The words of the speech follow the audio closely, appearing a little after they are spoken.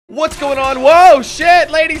What's going on? Whoa,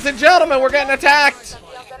 shit, ladies and gentlemen, we're getting attacked.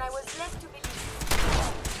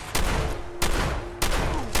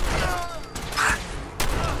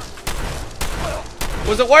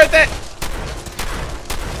 Was it worth it?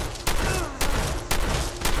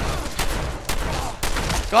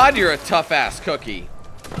 God, you're a tough ass cookie.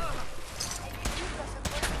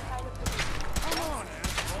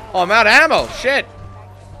 Oh, I'm out of ammo. Shit.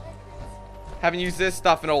 Haven't used this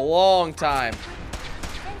stuff in a long time.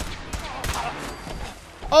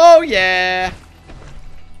 Oh, yeah.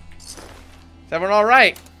 Is everyone all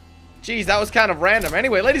right? Jeez, that was kind of random.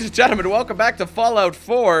 Anyway, ladies and gentlemen, welcome back to Fallout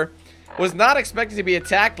 4. Was not expecting to be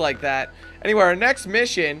attacked like that. Anyway, our next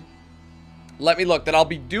mission, let me look, that I'll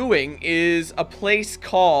be doing is a place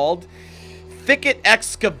called Thicket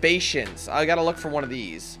Excavations. I gotta look for one of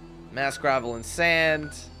these. Mass gravel and sand.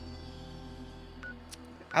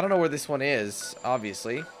 I don't know where this one is,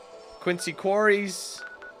 obviously. Quincy Quarries.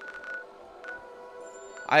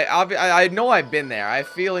 I know I've been there. I have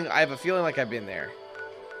a feeling like I've been there.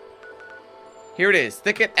 Here it is.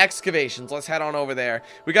 Thicket Excavations. Let's head on over there.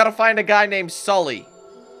 We gotta find a guy named Sully.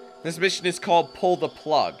 This mission is called Pull the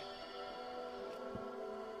Plug.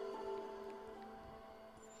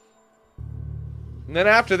 And then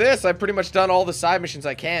after this, I've pretty much done all the side missions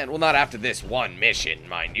I can. Well, not after this one mission,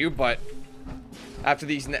 mind you, but after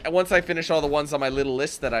these, once I finish all the ones on my little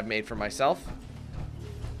list that I've made for myself.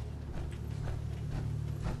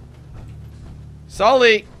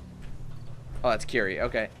 Sully! Oh, that's Curie.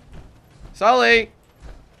 Okay. Sully!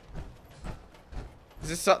 Is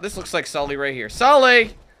this looks like Sully right here.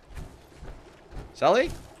 Sully!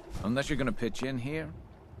 Sully? Unless you're gonna pitch in here,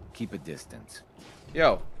 keep a distance.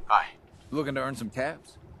 Yo. Hi. Looking to earn some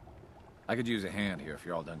caps? I could use a hand here if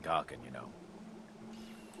you're all done gawking, you know.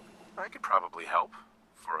 I could probably help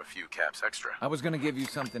for a few caps extra. I was gonna give you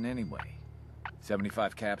something anyway.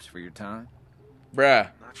 75 caps for your time? Bruh.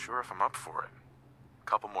 Not sure if I'm up for it.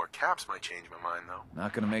 A couple more caps might change my mind, though.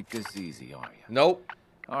 Not gonna make this easy, are you? Nope.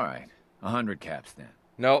 All right, 100 caps then.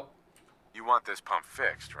 Nope. You want this pump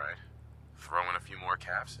fixed, right? Throw in a few more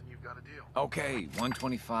caps and you've got a deal. Okay,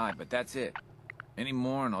 125, but that's it. Any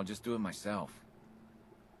more and I'll just do it myself.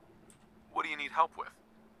 What do you need help with?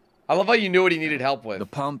 I love how you knew what he needed help with. The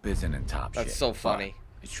pump isn't in top shape. That's so funny.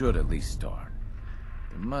 It should at least start.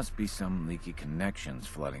 There must be some leaky connections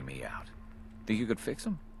flooding me out. Think you could fix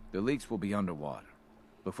them? The leaks will be underwater.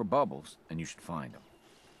 Look for bubbles, and you should find them.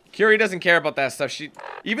 Curie doesn't care about that stuff.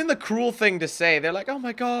 Even the cruel thing to say, they're like, oh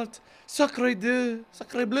my god, sacre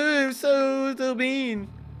bleu, so mean.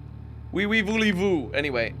 Oui, oui, voulez-vous.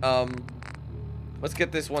 Anyway, let's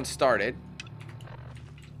get this one started.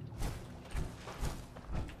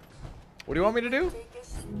 What do you want me to do?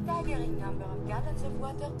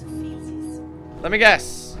 Let me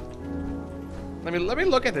guess. Let me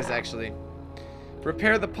look at this actually.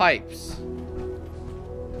 Repair the pipes.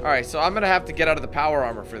 Alright, so I'm gonna have to get out of the power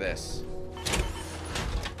armor for this.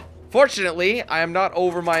 Fortunately, I am not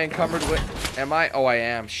over my encumbered with. Am I? Oh, I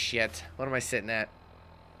am. Shit. What am I sitting at?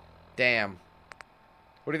 Damn.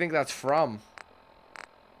 What do you think that's from?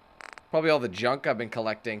 Probably all the junk I've been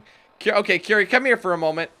collecting. Okay, Curie, come here for a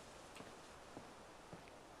moment.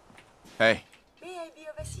 Hey. May I be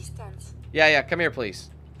of assistance? Yeah, come here, please.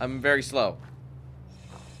 I'm very slow.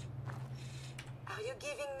 Are you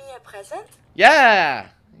giving me a present? Yeah!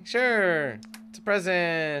 Sure. It's a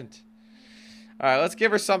present. Alright, let's give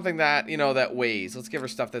her something that, you know, that weighs. Let's give her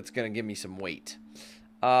stuff that's gonna give me some weight.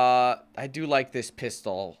 I do like this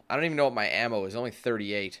pistol. I don't even know what my ammo is. Only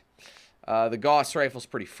 38. The Gauss rifle's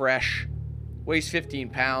pretty fresh. Weighs 15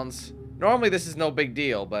 pounds. Normally this is no big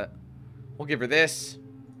deal, but we'll give her this.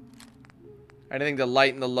 Anything to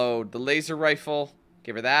lighten the load. The laser rifle,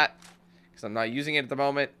 give her that, because I'm not using it at the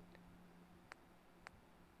moment.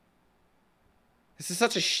 This is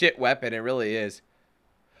such a shit weapon, it really is.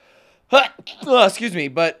 Oh, excuse me,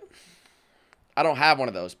 but I don't have one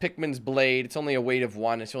of those. Pickman's blade, it's only a weight of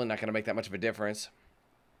 1. It's really not going to make that much of a difference.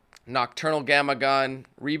 Nocturnal gamma gun,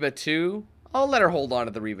 Reba 2. I'll let her hold on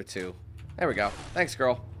to the Reba 2. There we go. Thanks,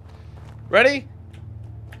 girl. Ready?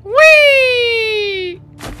 Whee!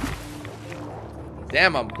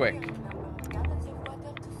 Damn, I'm quick.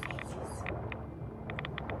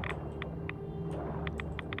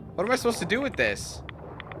 What am I supposed to do with this?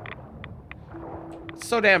 It's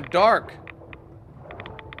so damn dark.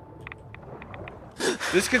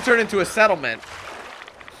 This could turn into a settlement.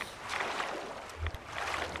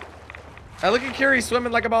 I look at Curie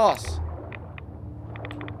swimming like a boss.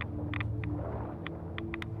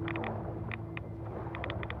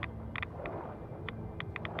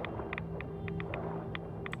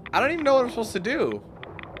 I don't even know what I'm supposed to do.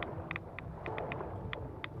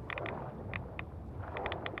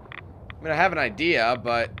 I mean, I have an idea,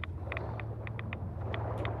 but...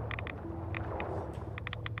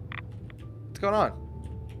 What's going on?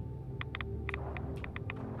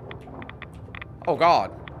 Oh,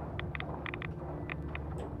 God.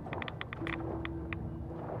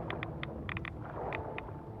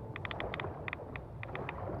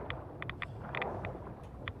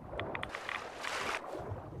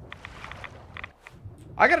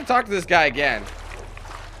 I gotta talk to this guy again.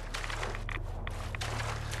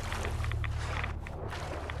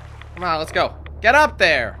 Come on, let's go. Get up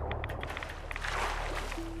there.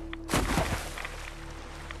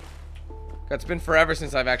 It's been forever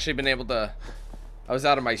since I've actually been able to... I was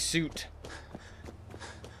out of my suit.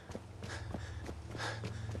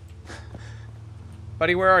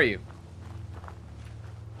 Buddy, where are you?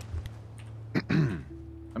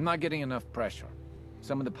 I'm not getting enough pressure.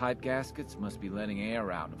 Some of the pipe gaskets must be letting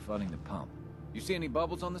air out and flooding the pump. You see any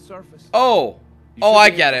bubbles on the surface? Oh! You Oh, should I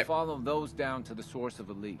be get able to it. Follow those down to the source of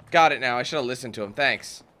a leak. Got it now. I should have listened to him.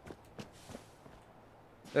 Thanks.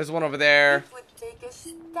 There's one over there. It would take a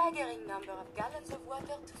staggering number of gallons of water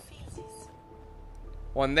to fill this.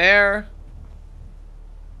 One there.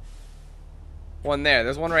 One there.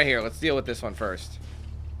 There's one right here. Let's deal with this one first.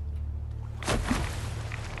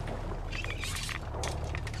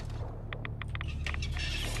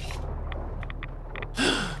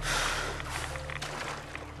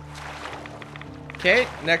 Okay,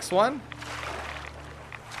 next one.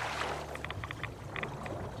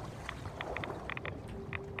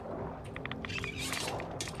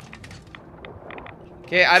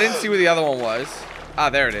 Okay, I didn't see where the other one was.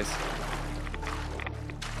 Ah, there it is.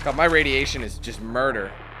 God, my radiation is just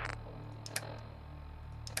murder.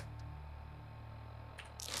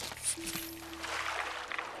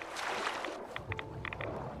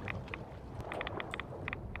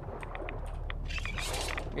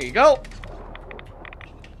 There you go.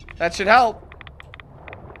 That should help.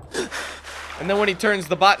 And then when he turns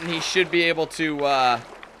the button, he should be able to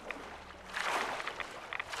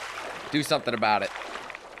do something about it.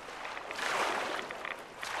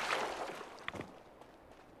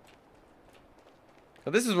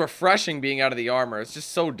 So this is refreshing being out of the armor. It's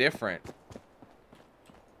just so different.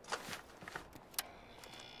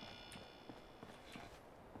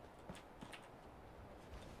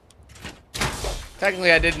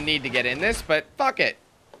 Technically, I didn't need to get in this, but fuck it.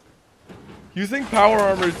 Using power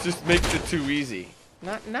armor just makes it too easy.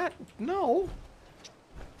 No.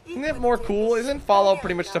 Isn't it more cool? Isn't Fallout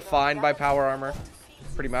pretty much defined by power armor?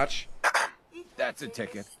 Pretty much. That's a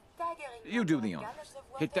ticket. You do the honors.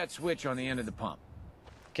 Hit that switch on the end of the pump.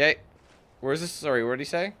 Okay. Where's this? Sorry, what did he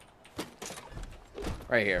say?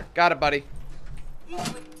 Right here. Got it, buddy.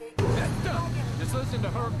 That's done. Just listen to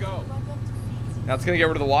her go. Now it's gonna get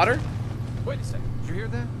rid of the water? Wait a second. Did you hear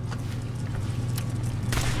that?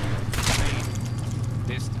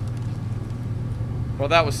 This time. Well,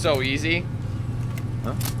 that was so easy.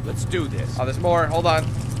 Huh? Let's do this. Oh, there's more. Hold on.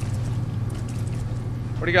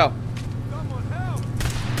 Where'd he go? Someone help!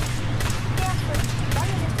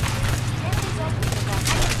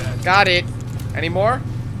 Got it. Any more?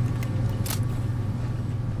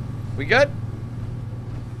 We good?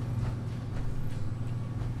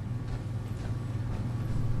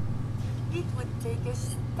 It would take a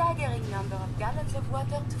staggering number of gallons of water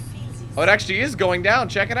to fill this. Oh, it actually is going down.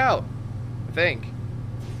 Check it out. I think.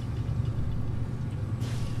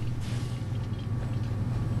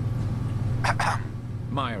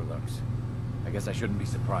 Mirelurks. I guess I shouldn't be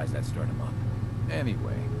surprised that stirred him up.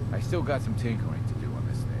 Anyway, I still got some tinkering to do on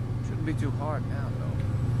this thing. Shouldn't be too hard now,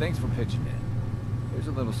 though. Thanks for pitching in. Here's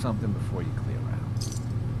a little something before you clear out.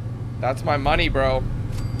 That's my money, bro.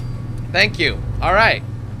 Thank you. All right.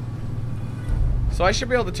 So I should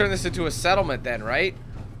be able to turn this into a settlement then, right?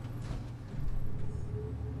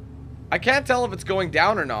 I can't tell if it's going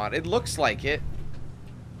down or not. It looks like it.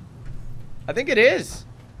 I think it is.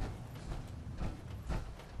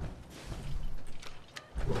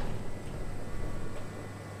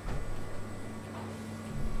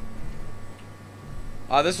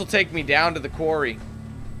 This will take me down to the quarry.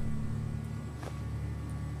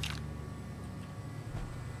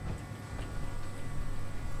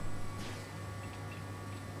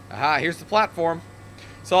 Aha, here's the platform.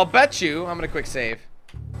 So I'll bet you, I'm gonna quick save.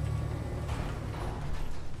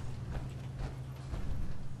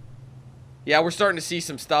 Yeah, we're starting to see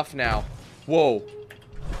some stuff now. Whoa.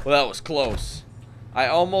 Well, that was close. I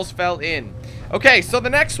almost fell in. Okay, so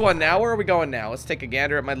the next one now. Where are we going now? Let's take a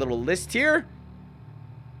gander at my little list here.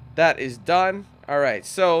 That is done. Alright,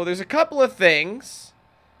 so there's a couple of things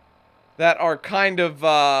that are kind of,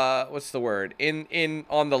 what's the word?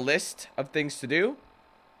 On the list of things to do.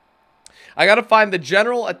 I gotta find the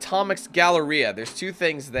General Atomics Galleria. There's 2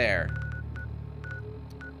 things there.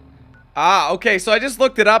 Ah, okay, so I just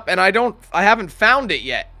looked it up and I haven't found it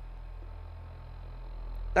yet.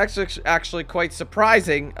 That's actually quite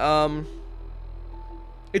surprising.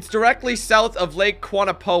 It's directly south of Lake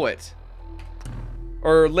Quannapoit.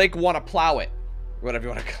 Or Lake Wannaplowit. Whatever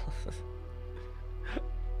you want to call it.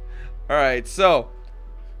 Alright, so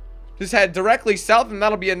just head directly south and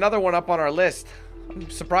that'll be another one up on our list. I'm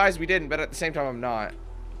surprised we didn't, but at the same time I'm not.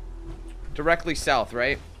 Directly south,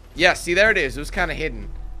 right? Yeah, see, there it is. It was kind of hidden.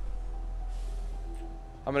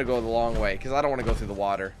 I'm gonna go the long way because I don't want to go through the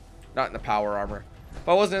water. Not in the power armor. If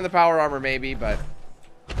I wasn't in the power armor, maybe, but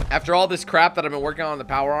after all this crap that I've been working on in the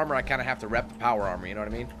power armor, I kind of have to rep the power armor, you know what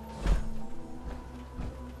I mean?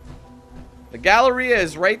 The Galleria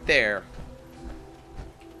is right there.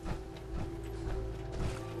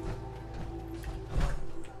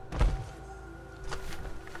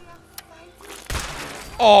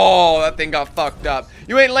 Oh, that thing got fucked up.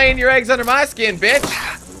 You ain't laying your eggs under my skin, bitch.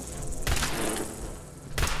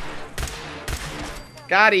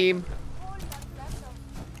 Got him.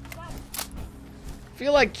 I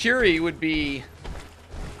feel like Curie would be,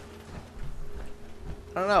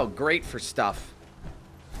 I don't know, great for stuff.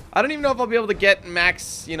 I don't even know if I'll be able to get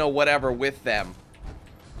max, you know, whatever with them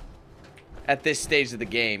at this stage of the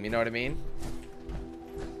game, you know what I mean?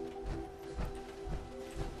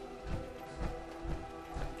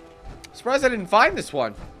 Surprised I didn't find this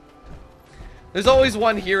one. There's always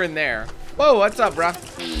one here and there. Whoa, what's up, bruh?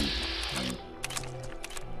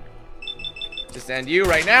 Just end you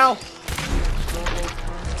right now.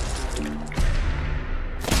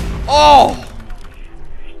 Oh!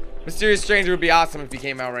 Mysterious Stranger would be awesome if he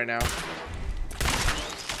came out right now.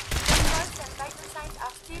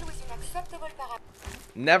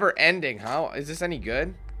 Never ending, huh? Is this any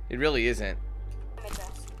good? It really isn't.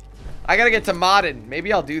 I gotta get to modded.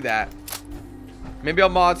 Maybe I'll do that. Maybe I'll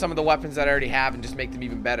mod some of the weapons that I already have and just make them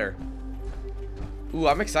even better. Ooh,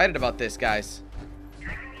 I'm excited about this, guys.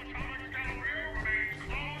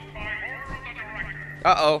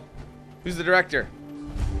 Uh-oh. Who's the director?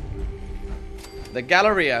 The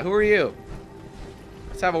Galleria. Who are you?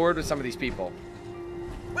 Let's have a word with some of these people.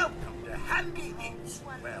 Welcome to Handy Eats,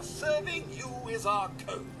 where serving you is our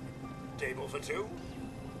code. Table for 2?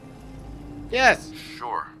 Yes.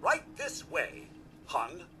 Sure. Right this way,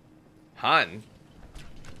 Hun. Hun?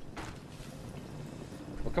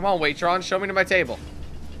 Well, come on, Waitron. Show me to my table.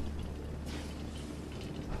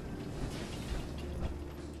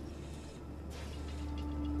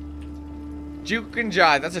 Juke and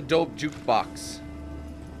Jive. That's a dope jukebox.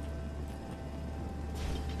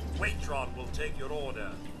 Waitron will take your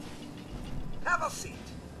order. Have a seat.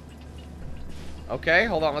 Okay,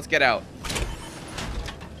 hold on. Let's get out.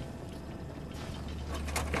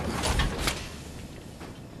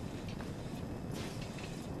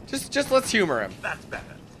 Just let's humor him. That's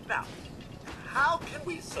better. Now, how can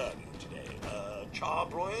we serve you today?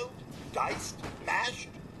 Charbroiled? Diced? Mashed?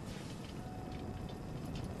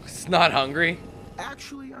 It's not hungry.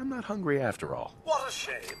 Actually, I'm not hungry after all. What a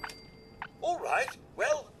shame. All right.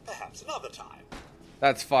 Well, perhaps another time.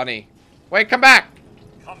 That's funny. Wait, come back.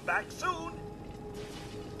 Come back soon.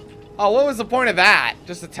 Oh, what was the point of that?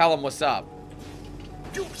 Just to tell him what's up.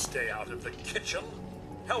 Do stay out of the kitchen.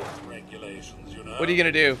 Health regulations, you know. What are you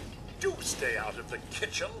gonna do? Do stay out of the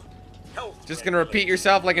kitchen. Health Just gonna repeat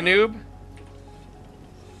yourself like a noob?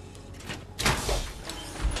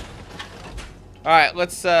 Alright,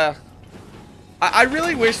 let's, I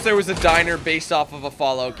really wish there was a diner based off of a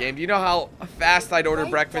Fallout game. Do you know how fast I'd order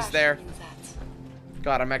breakfast there?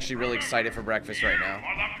 God, I'm actually really excited for breakfast right now.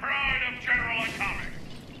 For the pride of General Atomics.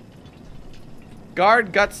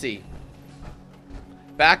 Guard Gutsy.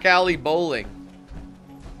 Back alley bowling.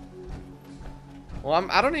 Well,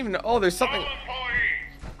 I don't even know. Oh, there's something. All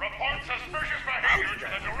employees, report suspicious behavior to the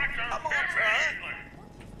director Come on, immediately.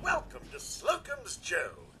 Welcome to Slocum's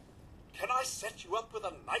Joe. Can I set you up with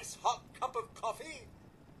a nice hot cup of coffee?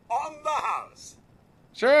 On the house.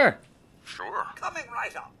 Sure. Sure. Coming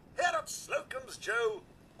right up. Here at Slocum's Joe,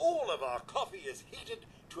 all of our coffee is heated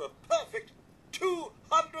to a perfect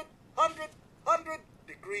 200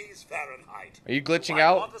 degrees Fahrenheit. Are you glitching Might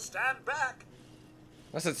out? want to stand back.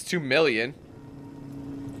 Unless it's 2 million.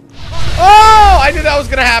 Oh! I knew that was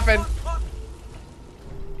gonna happen. What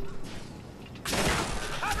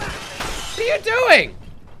are you doing?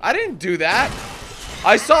 I didn't do that.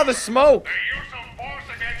 I saw the smoke. The use of force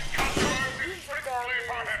against customers is strictly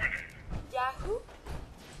prohibited. Yahoo?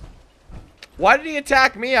 Why did he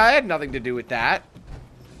attack me? I had nothing to do with that.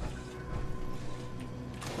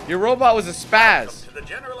 Your robot was a spaz. To the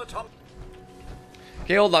General Atomic.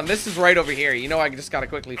 Okay, hold on. This is right over here. You know, I just gotta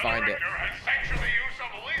quickly find it. Has sexually used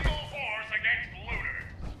some lethal force against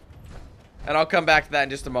looters. And I'll come back to that in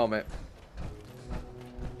just a moment.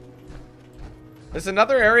 There's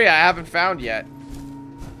another area I haven't found yet.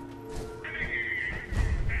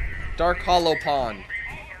 Dark Hollow Pond.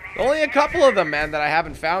 Only a couple of them, man, that I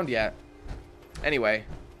haven't found yet. Anyway.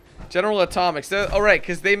 General Atomics. Oh, right,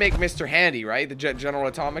 because they make Mr. Handy, right? The General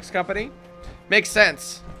Atomics company. Makes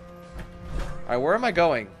sense. Alright, where am I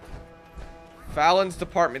going? Fallon's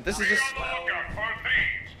department. This is just...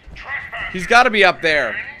 He's got to be up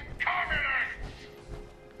there.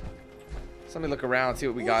 So let me look around, see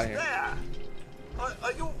what we got here. There?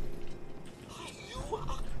 Are you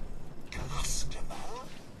a customer?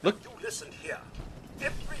 Look. You listen here.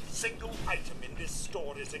 Every single item in this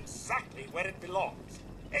store is exactly where it belongs.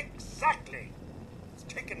 Exactly. It's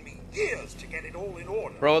taken me years to get it all in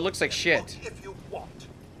order. Bro, it looks like shit. Look if you want,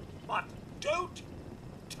 but don't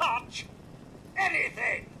touch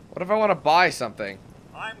anything. What if I want to buy something?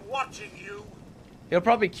 I'm watching you. He'll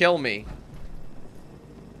probably kill me.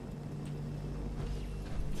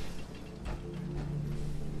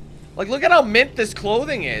 Like, look at how mint this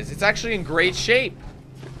clothing is. It's actually in great shape.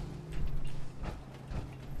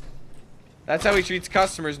 That's how he treats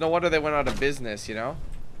customers. No wonder they went out of business, you know?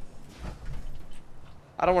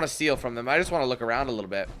 I don't want to steal from them. I just want to look around a little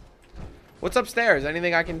bit. What's upstairs?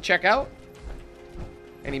 Anything I can check out?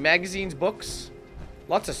 Any magazines, books?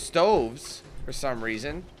 Lots of stoves for some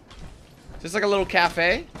reason. Is this like a little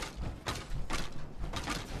cafe?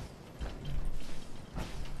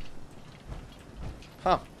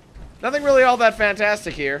 Huh. Nothing really all that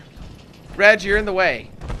fantastic here. Reg, you're in the way.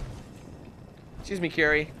 Excuse me,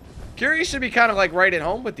 Curie. Curie should be kind of like right at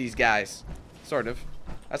home with these guys. Sort of.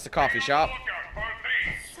 That's the coffee shop. Look out for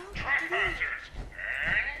thieves, trespassers,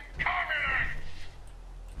 and communists.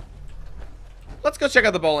 Let's go check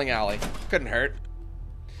out the bowling alley. Couldn't hurt.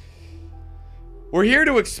 We're here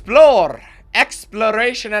to explore.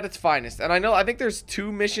 Exploration at its finest. And I think there's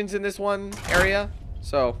 2 missions in this one area.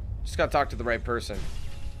 So, just gotta talk to the right person.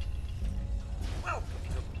 Welcome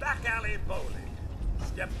to Back Alley Bowling.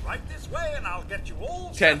 Step right this way and I'll get you all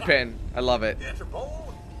 10 set up. pin. I love it. Here to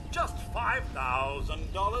bowl, just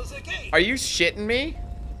 $5,000 a game. Are you shitting me?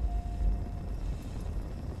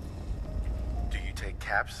 Do you take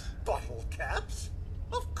caps? Bottle caps?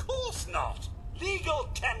 Of course not. Legal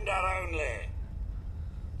tender only.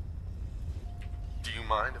 Do you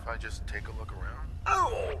mind if I just take a look around?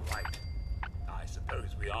 Oh, all right. I suppose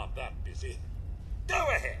we aren't that busy. Go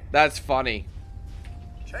ahead. That's funny.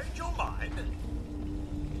 Change your mind.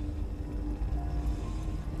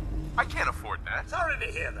 I can't afford that. Sorry to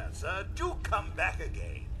hear that, sir. Do come back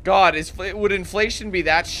again. God, would inflation be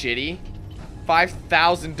that shitty?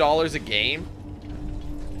 $5,000 a game?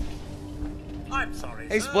 I'm sorry,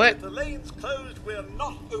 Hey, sir. Split. The lane's closed. We're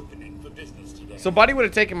not opening for business today. So Buddy would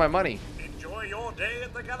have taken my money. Enjoy your day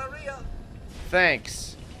at the Galleria.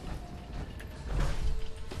 Thanks.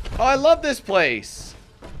 Oh, I love this place.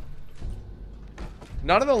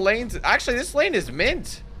 None of the lanes... Actually, this lane is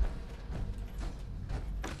mint.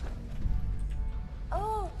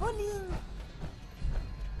 Oh, bowling.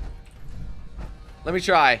 Let me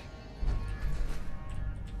try.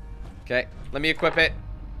 Okay, let me equip it.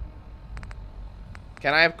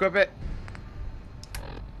 Can I equip it?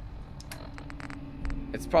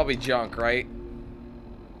 It's probably junk, right?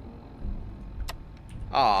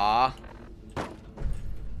 Ah.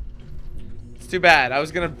 It's too bad. I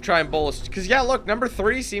was gonna try and bowl it. Because, yeah, look, number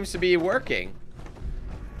 3 seems to be working.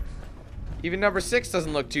 Even number 6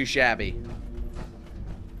 doesn't look too shabby.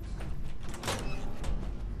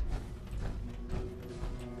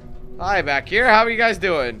 Hi, back here. How are you guys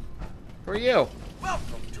doing? Who are you?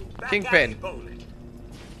 Welcome to Back Kingpin. Alley Bowling.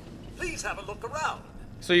 Please have a look around.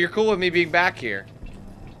 So you're cool with me being back here?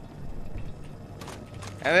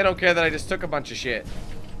 And they don't care that I just took a bunch of shit.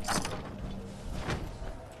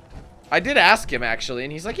 I did ask him, actually,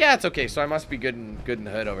 and he's like, yeah, it's okay, so I must be good in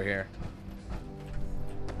the hood over here.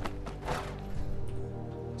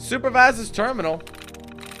 Supervisor's terminal.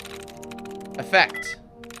 Effect.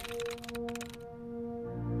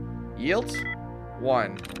 Yields?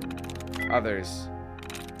 1. Others.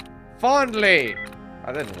 Fondly!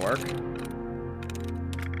 That didn't work.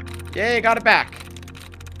 Yay, got it back.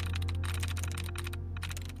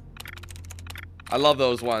 I love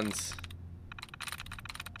those ones.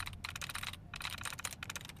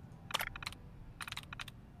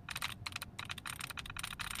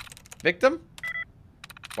 Victim?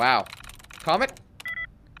 Wow. Comet?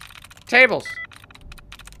 Tables.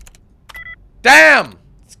 Damn!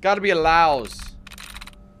 It's gotta be a louse.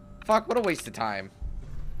 Fuck, what a waste of time.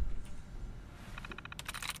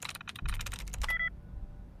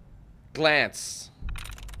 Glance.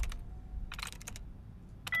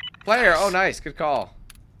 Player. Oh, nice. Good call.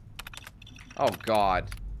 Oh, God.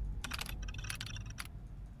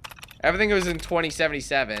 Everything was in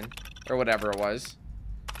 2077. Or whatever it was.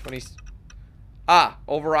 20... Ah,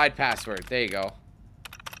 override password. There you go.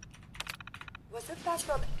 Was the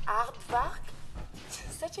password aardvark?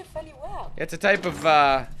 Such a funny word. It's a type of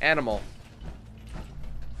animal.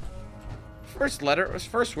 First letter was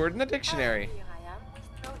first word in the dictionary. Here I am with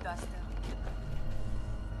no duster.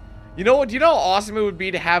 You know what? Do you know how awesome it would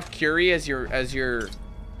be to have Curie as your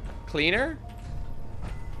cleaner?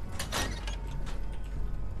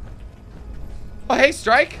 Oh, hey,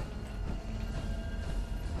 Strike.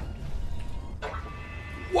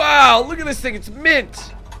 Wow, look at this thing. It's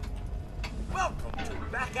mint. Welcome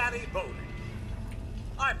to Back Alley Bowling.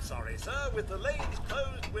 I'm sorry, sir. With the lanes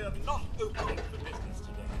closed, we're not opening for business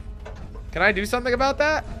today. Can I do something about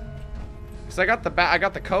that? Cause I got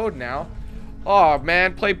the code now. Oh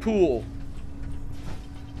man, play pool.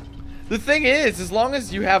 The thing is, as long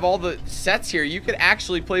as you have all the sets here, you could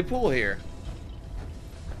actually play pool here.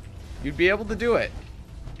 You'd be able to do it.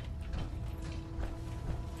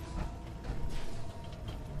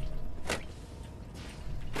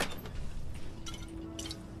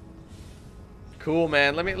 Cool,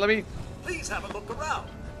 man. Let me. Please have a look around.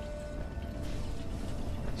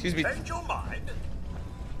 Excuse me. Change your mind.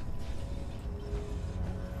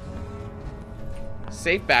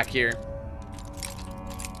 Safe back here.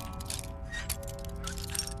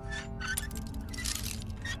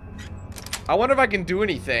 I wonder if I can do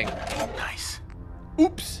anything. Nice.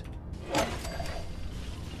 Oops.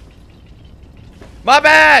 My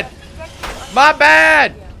bad. My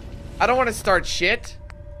bad. I don't want to start shit.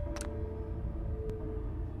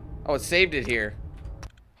 Oh, it saved it here.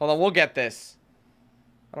 Hold on, we'll get this.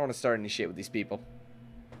 I don't want to start any shit with these people.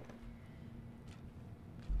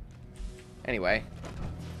 Anyway.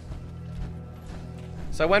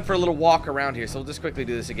 So I went for a little walk around here, so we'll just quickly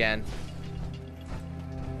do this again.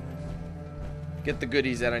 Get the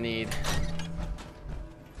goodies that I need.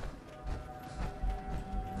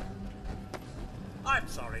 I'm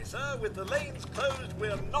sorry, sir. With the lanes closed,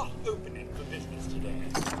 we're not opening for business today.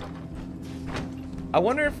 I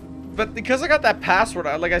wonder if... But because I got that password,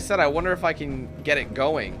 like I said, I wonder if I can get it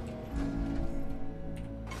going.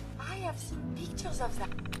 I have seen pictures of that.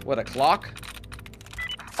 What, a clock?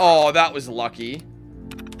 Oh, that was lucky.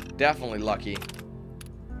 Definitely lucky.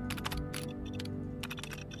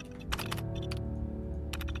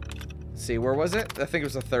 Let's see, where was it? I think it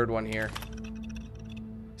was the third one here.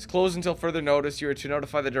 It's closed until further notice. You are to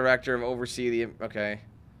notify the director of oversee the... Okay.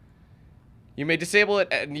 You may disable it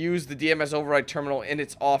and use the DMS override terminal in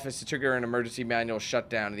its office to trigger an emergency manual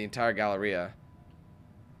shutdown of the entire Galleria.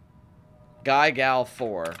 Gal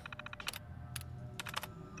 4.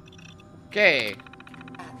 Okay.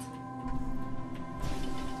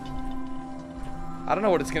 I don't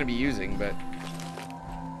know what it's going to be using, but...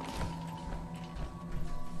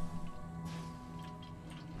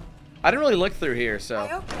 I didn't really look through here, so... I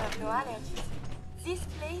hope you have no allergies. This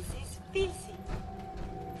place is filthy.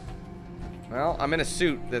 Well, I'm in a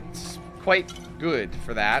suit that's quite good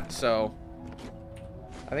for that, so...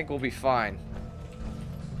 I think we'll be fine.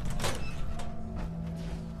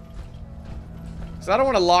 So I don't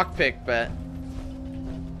want to lockpick, but...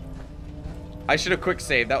 I should have quick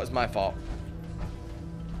saved. That was my fault.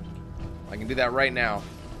 I can do that right now.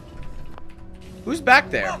 Who's back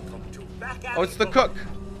there? Welcome to Back Alley Oh, it's the Bowling. cook.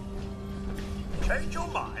 Change your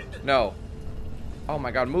mind. No. Oh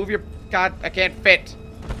my god, move your... God, I can't fit.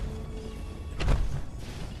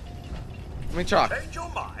 Let me chalk. Change your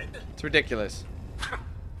mind. It's ridiculous.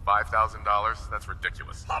 $5,000? That's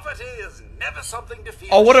ridiculous. Poverty is never something to feel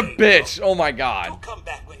Oh, what a ashamed bitch. of. Oh my You'll god. come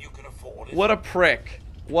back when you can afford it. What a prick.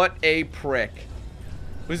 What a prick.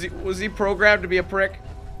 Was he programmed to be a prick?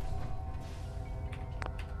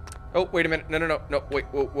 Oh, wait a minute. No. Wait,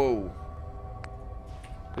 whoa.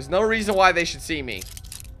 There's no reason why they should see me.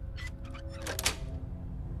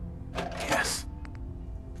 Yes.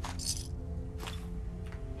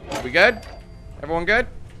 We good? Everyone good?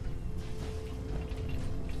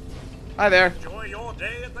 Hi there. Enjoy your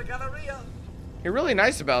day at the Galleria. You're really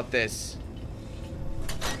nice about this.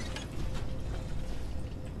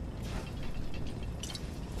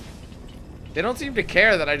 They don't seem to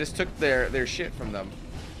care that I just took their shit from them.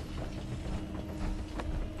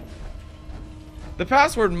 The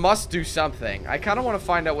password must do something. I kind of want to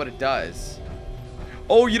find out what it does.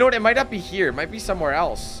 Oh, you know what? It might not be here. It might be somewhere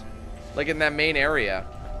else. Like in that main area.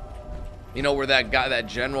 You know where that guy, that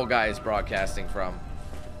general guy is broadcasting from.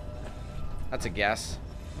 That's a guess.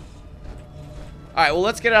 Alright, well,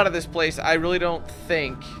 let's get out of this place. I really don't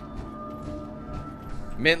think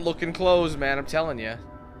Mint looking clothes, man, I'm telling you.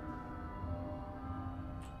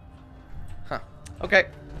 Huh. Okay.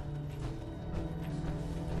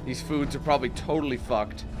 These foods are probably totally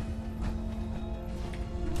fucked.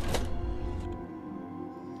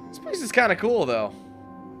 This place is kind of cool, though.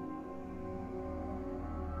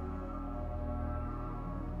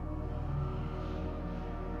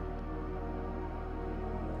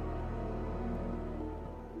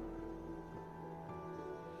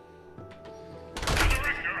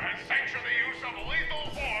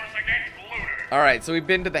 Alright, so we've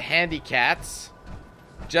been to the Handy Cats.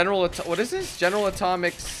 What is this? General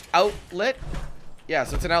Atomics outlet? Yeah,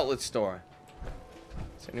 so it's an outlet store.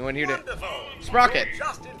 Is anyone here to... Sprocket!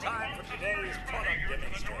 Just in time for today's product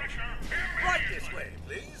demonstration. Right this way,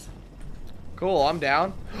 please. Cool, I'm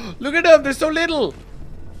down. Look at them, they're so little!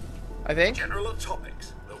 I think. General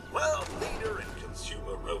Atomics, the world leader in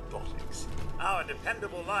consumer robotics. Our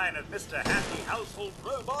dependable line of Mr. Handy household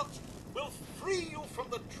robots will free you from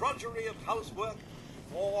the drudgery of housework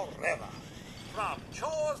forever. From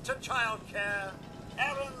chores to childcare,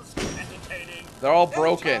 errands to entertaining. They're all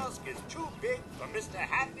broken. No task is too big for Mr.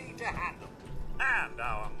 Handy to handle. And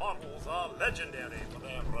our models are legendary for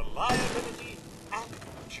their reliability and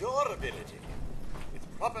durability.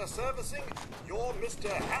 With proper servicing, your Mr.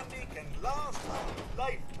 Handy can last a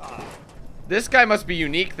lifetime. This guy must be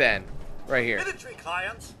unique then. Right here. Military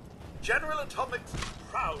clients, General Atomics is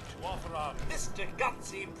proud to offer our Mr.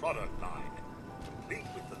 Gutsy product line, complete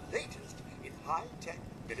with the latest in high-tech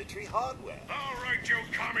military hardware. All right, you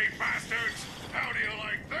commie bastards. How do you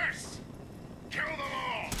like this? Kill them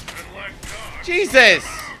all and let God... Jesus!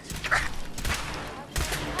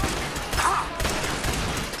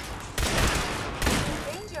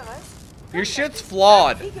 Dangerous. Your shit's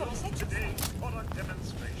flawed. Today's product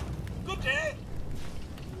demonstration. Good day.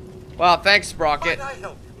 Wow, thanks, Sprocket. Might I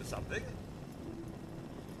help you with something?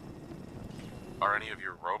 Are any of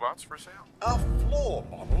your robots for sale? Our floor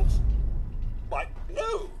models? Why,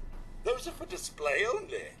 no. Those are for display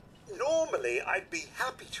only. Normally, I'd be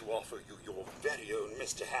happy to offer you your very own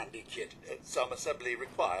Mr. Handy kit, some assembly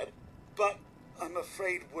required, but I'm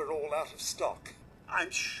afraid we're all out of stock. I'm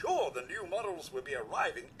sure the new models will be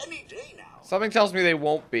arriving any day now. Something tells me they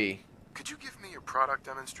won't be. Could you give me your product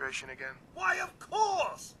demonstration again? Why, of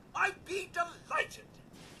course! I'd be delighted.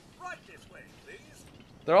 Right this way, please.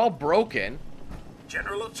 They're all broken.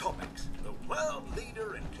 General Atomics, the world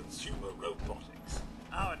leader in consumer robotics.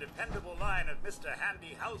 Our dependable line of Mr.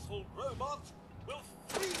 Handy household robots will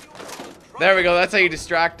free you from the There we go, that's how you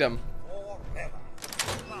distract them. forever.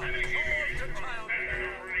 From chores to childcare,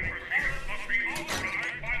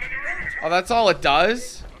 Oh, that's all it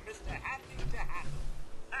does? for Mr. Handy to handle.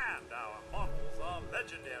 And our models are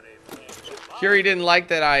legendary for their reliability. Curie didn't like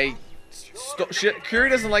that I... Curie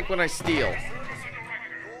doesn't like when I steal. Your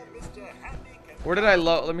Mr. Handy can Where did I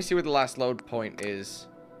load? Let me see where the last load point is.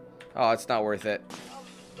 Oh, it's not worth it.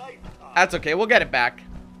 lifetime. That's okay, we'll get it back.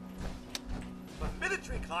 For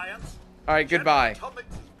military clients, Alright, goodbye. General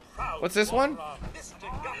Atomics is proud What's this to one? offer our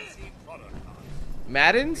Mr. Gutsy product line.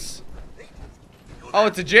 Madden's? Oh,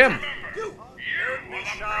 it's a gym. You, don't be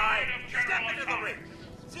shy. Step into the ring.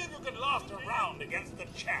 See if you can last a round against the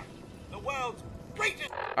champ, the world's greatest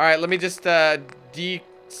Alright, let me just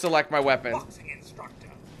deselect my weapon. boxing instructor.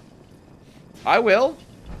 I will.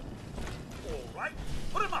 All right,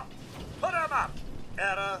 put him up. Put him up.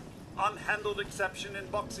 Error, unhandled exception in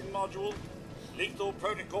boxing module. Lethal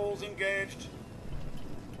protocols engaged.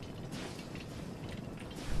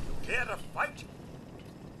 You care to fight?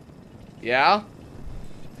 Yeah?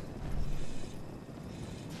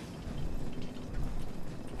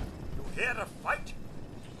 You care to fight?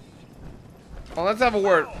 Well, let's have a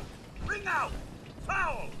word. Foul. Ring out.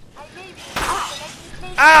 Foul.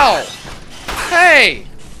 Ow! Hey!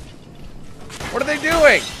 What are they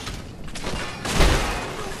doing?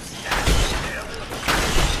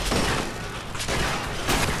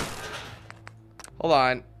 Hold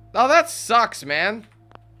on. Oh, that sucks, man.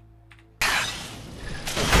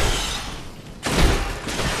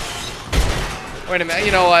 Wait a minute.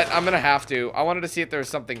 You know what? I'm gonna have to. I wanted to see if there was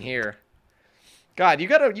something here. God, you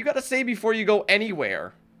gotta say before you go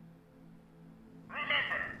anywhere. Remember,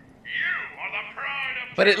 you are the pride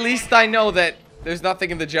of... But at least I know that there's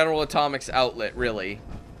nothing in the General Atomics outlet, really.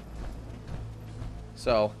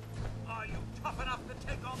 So. Are you tough enough to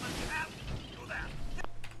take on the champ? Do that.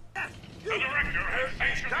 Yes, The you. director has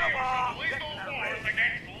sanctioned the Come use on, of lethal get that force ready.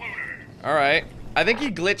 against looters. Alright. I think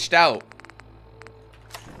he glitched out.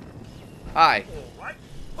 Hi. All right,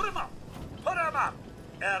 put him up. Put him up.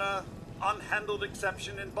 Error, unhandled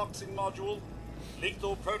exception in boxing module.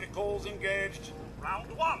 Lethal protocols engaged. Round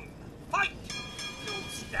one. Fight.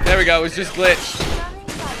 There we go. It was just glitched.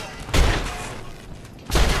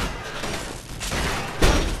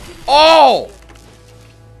 Oh!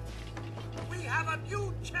 We have a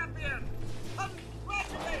new champion.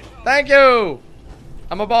 Congratulations. Thank you.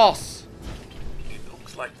 I'm a boss. It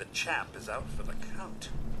looks like the champ is out for the count.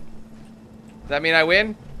 Does that mean I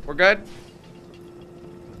win? We're good?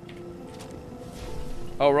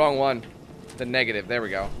 Oh, wrong one. The negative. There we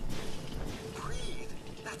go. Breathe.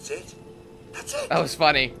 That's it. That's it. That was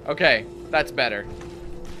funny. Okay, that's better.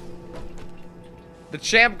 The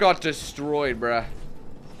champ got destroyed, bruh.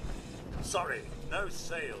 Sorry, no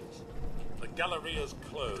sales. The Galleria's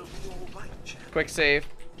closed. All right, champ. Quick save.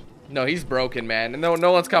 No, he's broken, man. And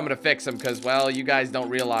no one's coming to fix him because, well, you guys don't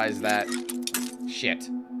realize that. Shit.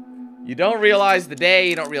 You don't realize the day.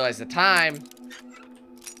 You don't realize the time.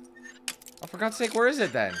 Oh, for God's sake, where is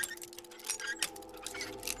it then?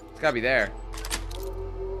 It's gotta be there.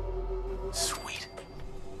 Sweet.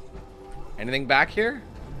 Anything back here?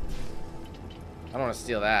 I don't want to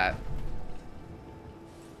steal that.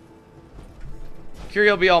 Curie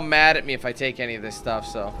will be all mad at me if I take any of this stuff,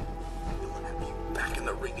 so. Back in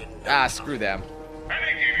the ring in no Ah, time. screw them.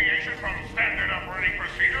 Any deviation from standard operating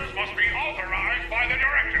procedures must be authorized by the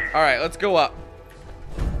director. Alright, let's go up.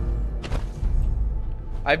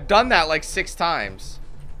 I've done that like 6 times.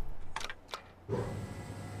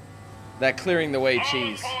 That clearing the way All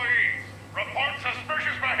cheese. employees, report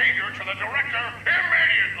suspicious behavior to the director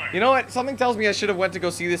immediately. You know what? Something tells me I should have went to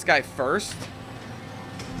go see this guy first.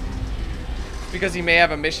 Because he may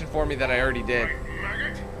have a mission for me that I already did. Right,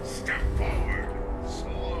 maggot, step forward.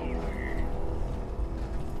 Slowly.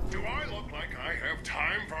 Do I look like I have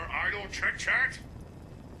time for idle chit-chat?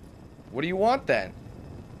 What do you want then?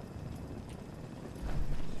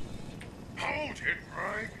 Hold it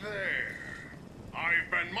right there. I've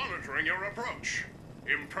been monitoring your approach.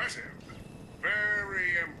 Impressive.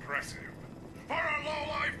 Very impressive. For a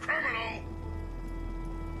low-life criminal.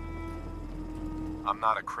 I'm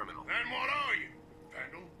not a criminal. Then what are you?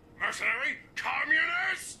 Vandal? Mercenary?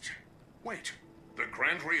 Communist? Wait, the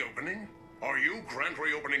grand reopening? Are you Grand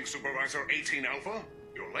Reopening Supervisor 18 Alpha?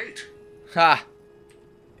 You're late. Ha!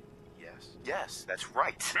 Yes, that's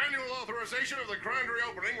right. Manual authorization of the grand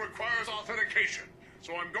reopening requires authentication,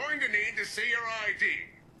 so I'm going to need to see your ID.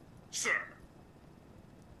 Sir.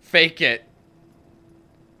 Fake it.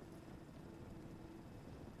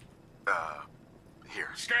 Here.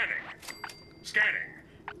 Scanning. Scanning.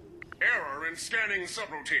 Error in scanning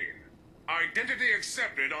subroutine. Identity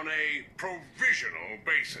accepted on a provisional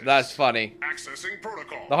basis. That's funny. Accessing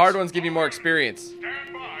protocol. The hard ones give you more experience.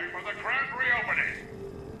 Stand by for the grand reopening.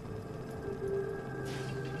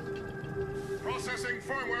 Processing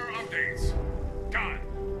firmware updates. Done.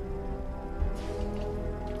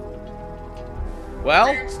 Well,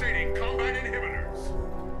 Reinstating combat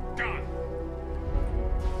inhibitors. Done.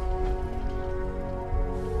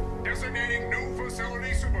 Designating new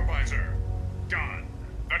facility supervisor. Done.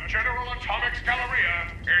 The General Atomics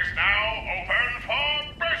Galleria is now open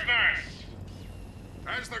for business.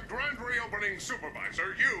 As the grand reopening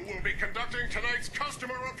supervisor, you will be conducting tonight's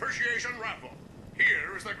customer appreciation raffle.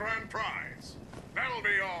 Here is the grand prize. That'll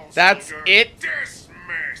be all. That's soldier. it?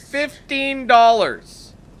 Dismissed.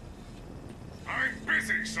 $15. I'm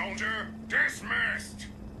busy, soldier. Dismissed.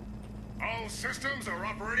 All systems are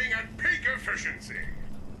operating at peak efficiency.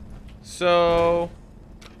 So,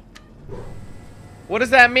 what does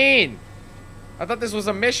that mean? I thought this was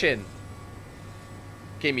a mission.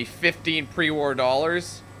 Gave me 15 pre-war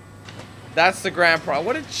dollars. That's the grand prize.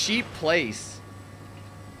 What a cheap place.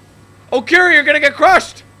 Oh, Curie, you're gonna get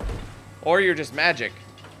crushed! Or you're just magic.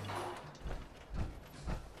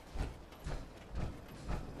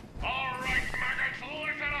 All right, maggots,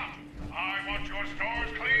 listen up. I want your stores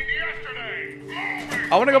cleaned yesterday.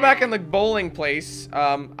 Moving. I want to go back in the bowling place.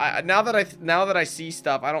 Now that I see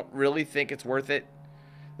stuff, I don't really think it's worth it.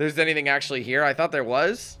 There's anything actually here. I thought there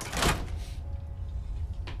was.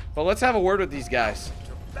 But let's have a word with these guys.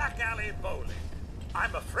 To back alley bowling.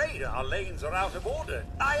 I'm afraid our lanes are out of order.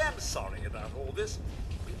 I am sorry about all this.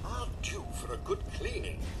 We are due for a good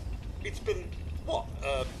cleaning. It's been, what,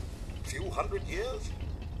 a few hundred years?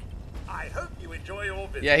 I hope you enjoy your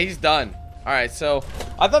visit. Yeah, he's done. Alright, so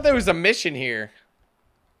I thought there was a mission here.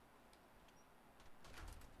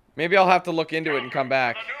 Maybe I'll have to look into it and come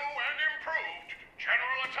back. The new and improved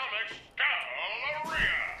General Atomics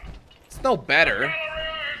Galleria. It's no better. Galleria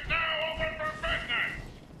is now open for business.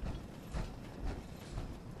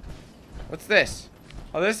 What's this?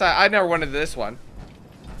 Oh, this, I never went into this one.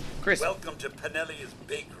 Crisp. Welcome to Pinelli's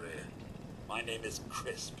Bakery. My name is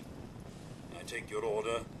Crisp. Can I take your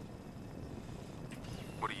order?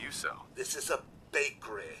 What do you sell? This is a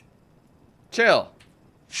bakery. Chill.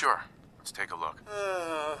 Sure. Let's take a look.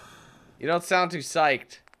 You don't sound too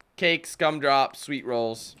psyched. Cakes, gumdrops, sweet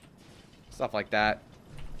rolls. Stuff like that.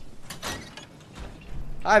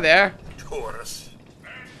 Hi there. Tourists.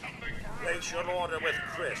 Place your order with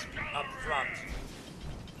Chris up front.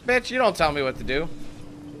 Bitch, you don't tell me what to do.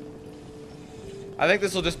 I think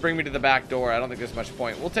this will just bring me to the back door. I don't think there's much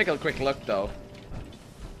point. We'll take a quick look, though.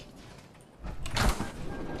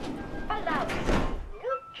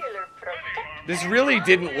 This really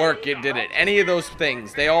didn't work, did it? Any of those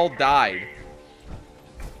things. They all died.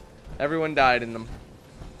 Everyone died in them.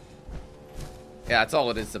 Yeah, that's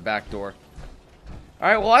all it is, the back door.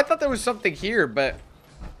 Alright, well, I thought there was something here, but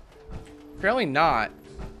apparently not.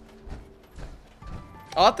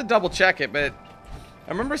 I'll have to double check it, but I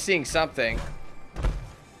remember seeing something.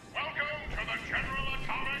 Welcome to the General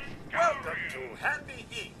Atomics Welcome Galleria. to Handy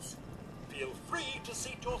Eats. Feel free to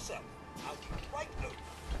seat yourself. I'll be right over.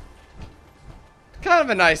 Kind of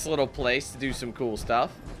a nice little place to do some cool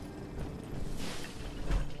stuff.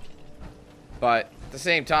 But at the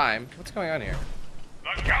same time, what's going on here?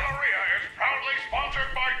 The Galleria is proudly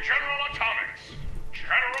sponsored by General Atomics.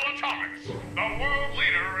 General Atomics, the world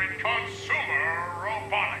leader in consumer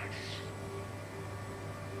robotics.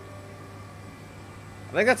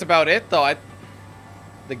 I think that's about it, though.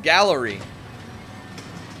 The gallery.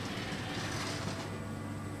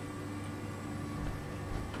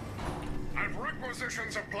 I've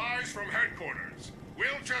requisitioned supplies from headquarters.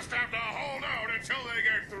 We'll just have to hold out until they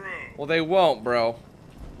get through. Well, they won't, bro.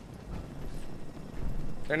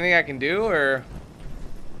 Is there anything I can do, or...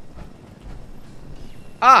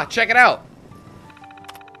 Ah, check it out.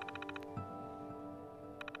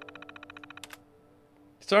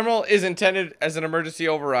 This terminal is intended as an emergency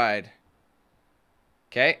override.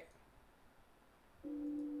 Okay.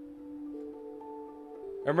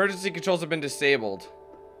 Emergency controls have been disabled.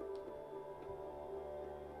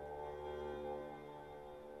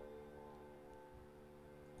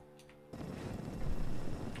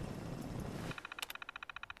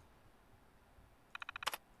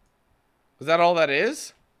 Is that all that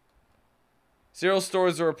is? Serial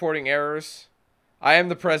stores are reporting errors. I am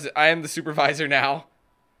the supervisor now.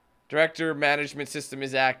 Director management system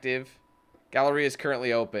is active. Galleria is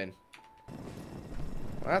currently open.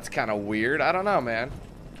 Well, that's kind of weird. I don't know, man.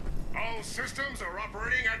 All systems are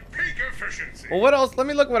operating at peak efficiency. Well, what else? Let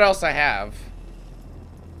me look what else I have.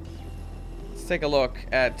 Let's take a look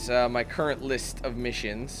at my current list of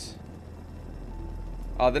missions.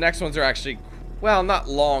 The next ones are actually, well, not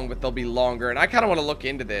long, but they'll be longer. And I kind of want to look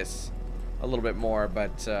into this a little bit more,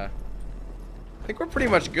 but I think we're pretty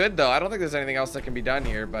much good, though. I don't think there's anything else that can be done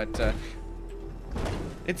here, but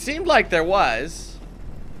it seemed like there was.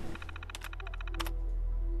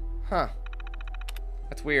 Huh.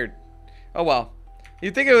 That's weird. Oh, well.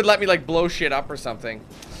 You'd think it would let me, like, blow shit up or something.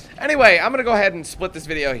 Anyway, I'm going to go ahead and split this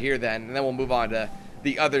video here then, and then we'll move on to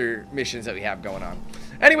the other missions that we have going on.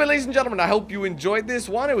 Anyway, ladies and gentlemen, I hope you enjoyed this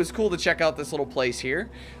one. It was cool to check out this little place here.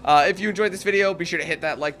 If you enjoyed this video, be sure to hit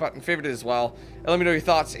that like button, favorite it as well, and let me know your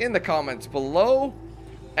thoughts in the comments below.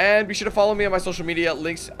 And be sure to follow me on my social media.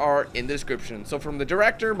 Links are in the description. So from the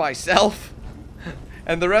director, myself,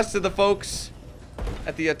 and the rest of the folks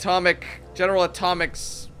at the General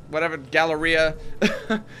Atomics, whatever, Galleria,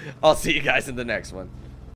 I'll see you guys in the next one.